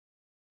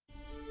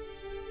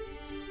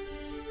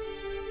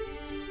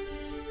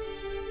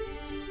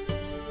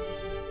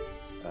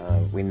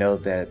We know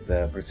that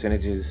the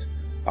percentages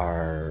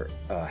are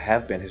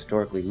have been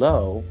historically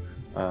low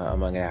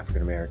among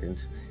African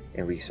Americans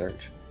in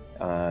research.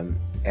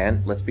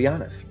 And let's be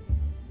honest,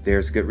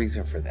 there's good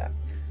reason for that.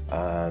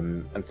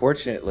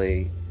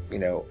 Unfortunately,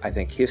 I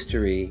think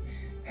history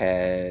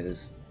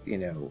has,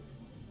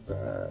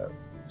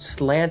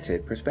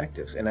 slanted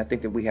perspectives. And I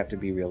think that we have to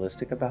be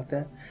realistic about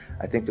that.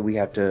 I think that we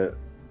have to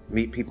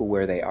meet people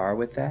where they are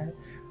with that.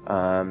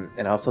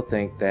 And I also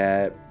think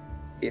that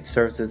it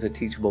serves as a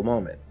teachable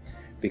moment,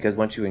 because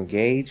once you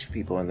engage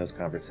people in those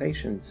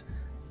conversations,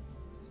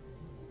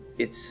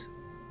 it's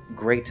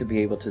great to be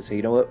able to say,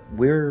 you know what,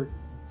 we're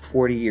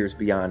 40 years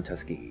beyond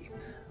Tuskegee.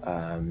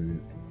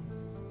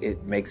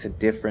 It makes a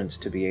difference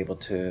to be able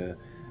to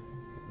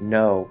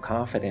know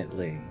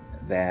confidently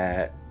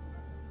that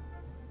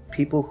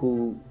people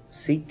who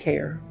seek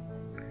care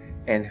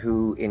and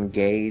who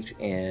engage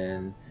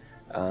in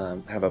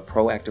kind of a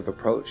proactive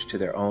approach to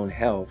their own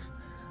health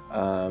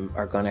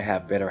are going to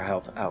have better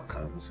health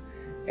outcomes.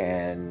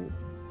 And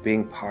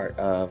being part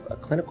of a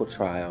clinical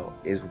trial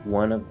is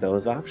one of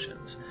those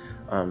options.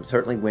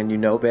 Certainly when you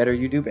know better,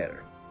 you do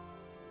better.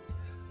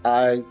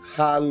 I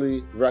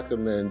highly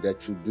recommend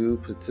that you do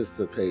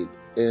participate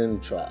in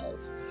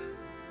trials.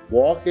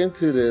 Walk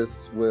into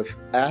this with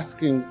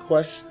asking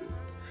questions.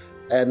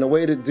 And the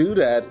way to do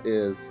that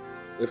is,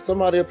 if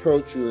somebody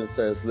approaches you and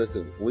says,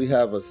 listen, we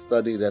have a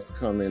study that's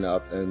coming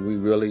up and we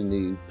really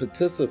need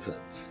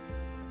participants,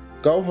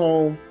 go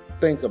home,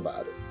 think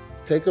about it.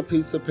 Take a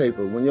piece of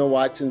paper when you're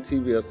watching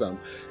TV or something,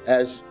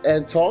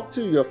 and talk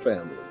to your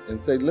family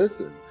and say,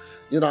 listen,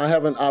 I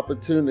have an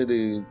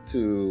opportunity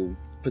to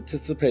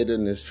participate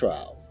in this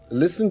trial.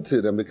 Listen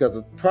to them,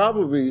 because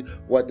probably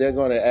what they're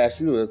going to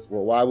ask you is,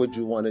 well, why would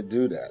you want to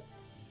do that?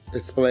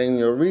 Explain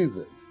your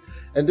reasons.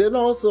 And then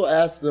also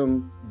ask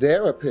them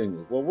their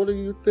opinion. Well, what do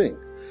you think?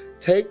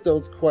 Take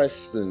those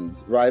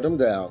questions, write them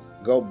down,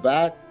 go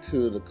back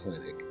to the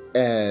clinic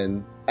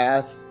and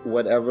ask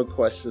whatever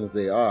questions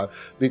they are,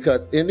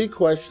 because any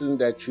question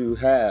that you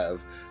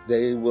have,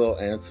 they will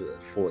answer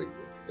it for you.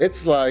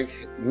 It's like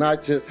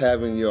not just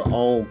having your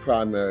own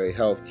primary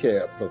health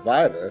care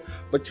provider,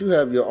 but you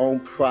have your own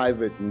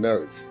private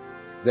nurse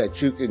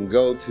that you can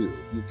go to.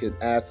 You can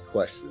ask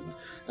questions.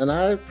 And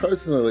I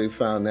personally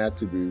found that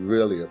to be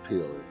really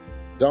appealing.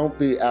 Don't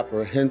be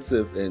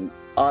apprehensive and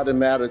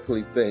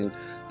automatically think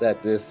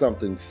that there's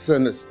something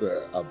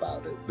sinister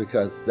about it,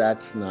 because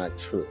that's not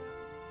true.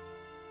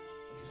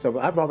 So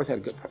I've always had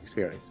a good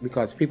experience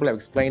because people have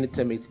explained it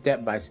to me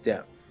step by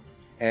step.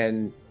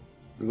 And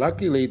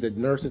luckily, the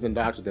nurses and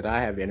doctors that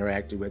I have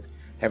interacted with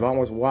have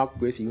almost walked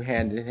with you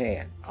hand in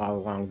hand all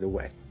along the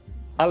way.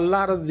 A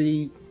lot of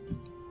the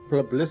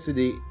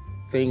publicity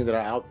things that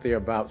are out there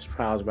about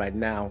trials right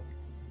now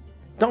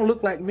don't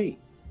look like me.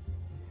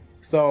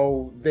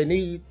 So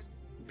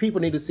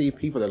people need to see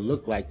people that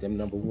look like them,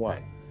 number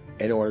one,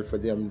 in order for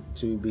them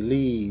to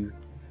believe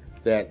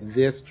that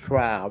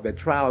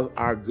trials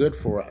are good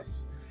for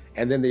us.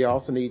 And then they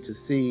also need to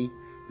see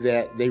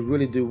that they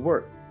really do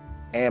work.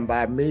 And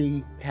by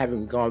me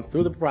having gone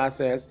through the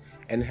process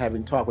and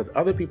having talked with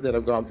other people that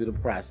have gone through the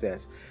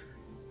process,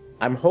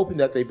 I'm hoping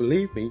that they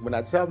believe me when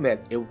I tell them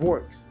that it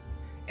works.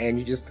 And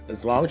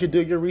as long as you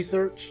do your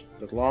research,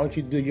 as long as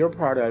you do your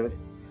part of it,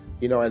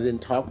 and then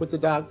talk with the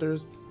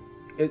doctors,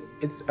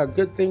 it's a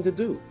good thing to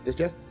do. It's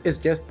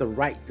just the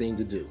right thing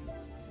to do.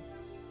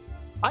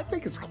 I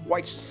think it's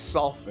quite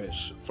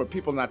selfish for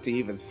people not to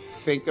even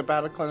think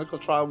about a clinical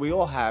trial. We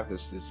all have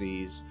this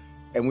disease,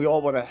 and we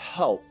all want to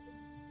help.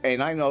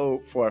 And I know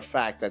for a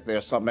fact that there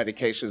are some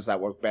medications that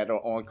work better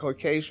on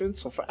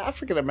Caucasians. So for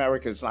African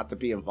Americans not to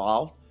be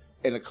involved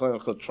in a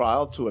clinical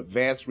trial to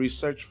advance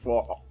research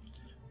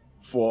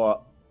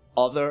for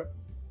other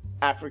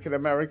African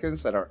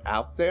Americans that are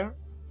out there,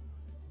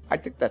 I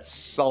think that's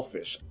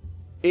selfish.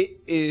 It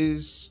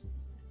is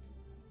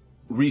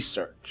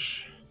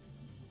research.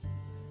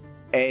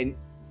 And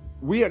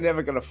we are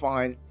never going to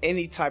find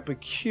any type of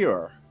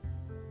cure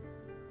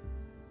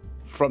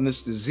from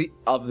this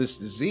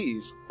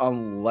disease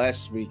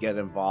unless we get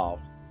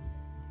involved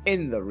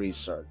in the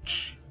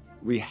research.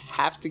 We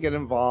have to get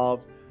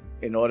involved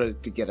in order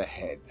to get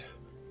ahead.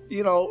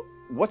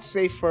 What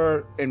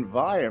safer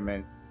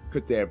environment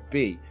could there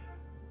be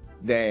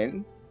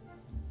than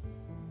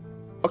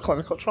a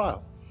clinical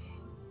trial?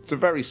 It's a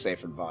very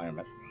safe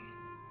environment.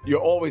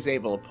 You're always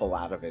able to pull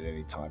out of it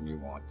anytime you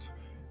want.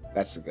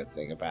 That's the good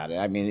thing about it.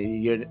 I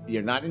mean,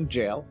 you're not in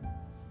jail.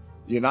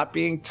 You're not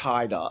being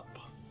tied up.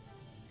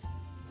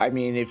 I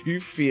mean, if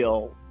you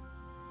feel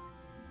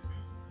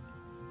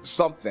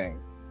something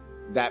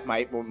that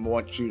might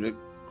want you to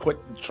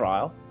quit the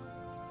trial,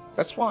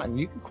 that's fine.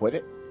 You can quit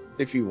it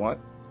if you want.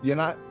 You're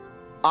not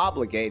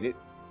obligated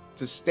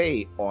to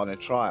stay on a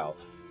trial.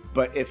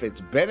 But if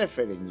it's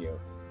benefiting you,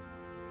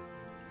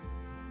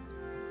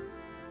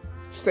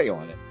 stay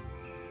on it.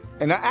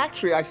 And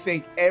actually, I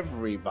think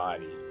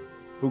everybody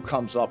who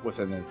comes up with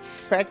an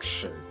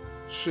infection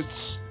should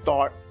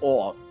start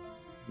off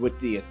with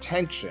the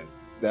attention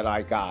that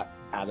I got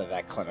out of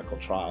that clinical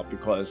trial,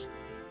 because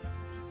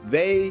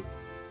they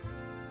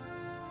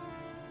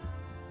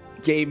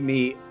gave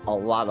me a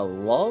lot of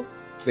love.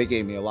 They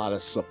gave me a lot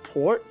of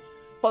support.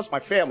 Plus, my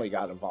family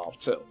got involved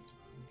too.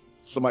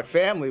 So my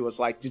family was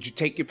like, "Did you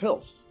take your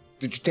pills?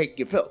 Did you take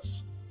your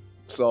pills?"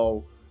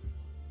 So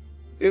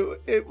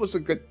it was a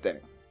good thing.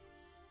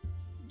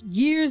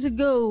 Years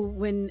ago,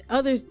 when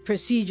other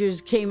procedures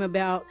came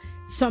about,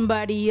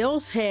 somebody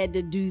else had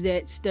to do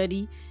that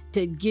study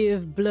to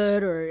give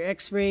blood or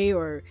x-ray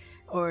or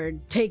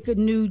take a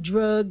new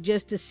drug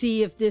just to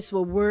see if this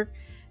will work.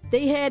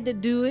 They had to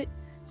do it.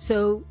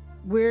 So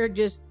we're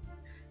just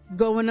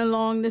going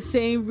along the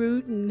same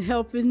route and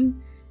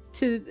helping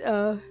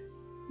to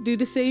do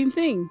the same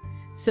thing.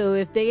 So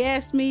if they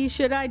asked me,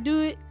 should I do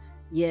it?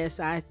 Yes,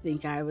 I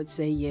think I would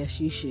say yes,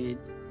 you should.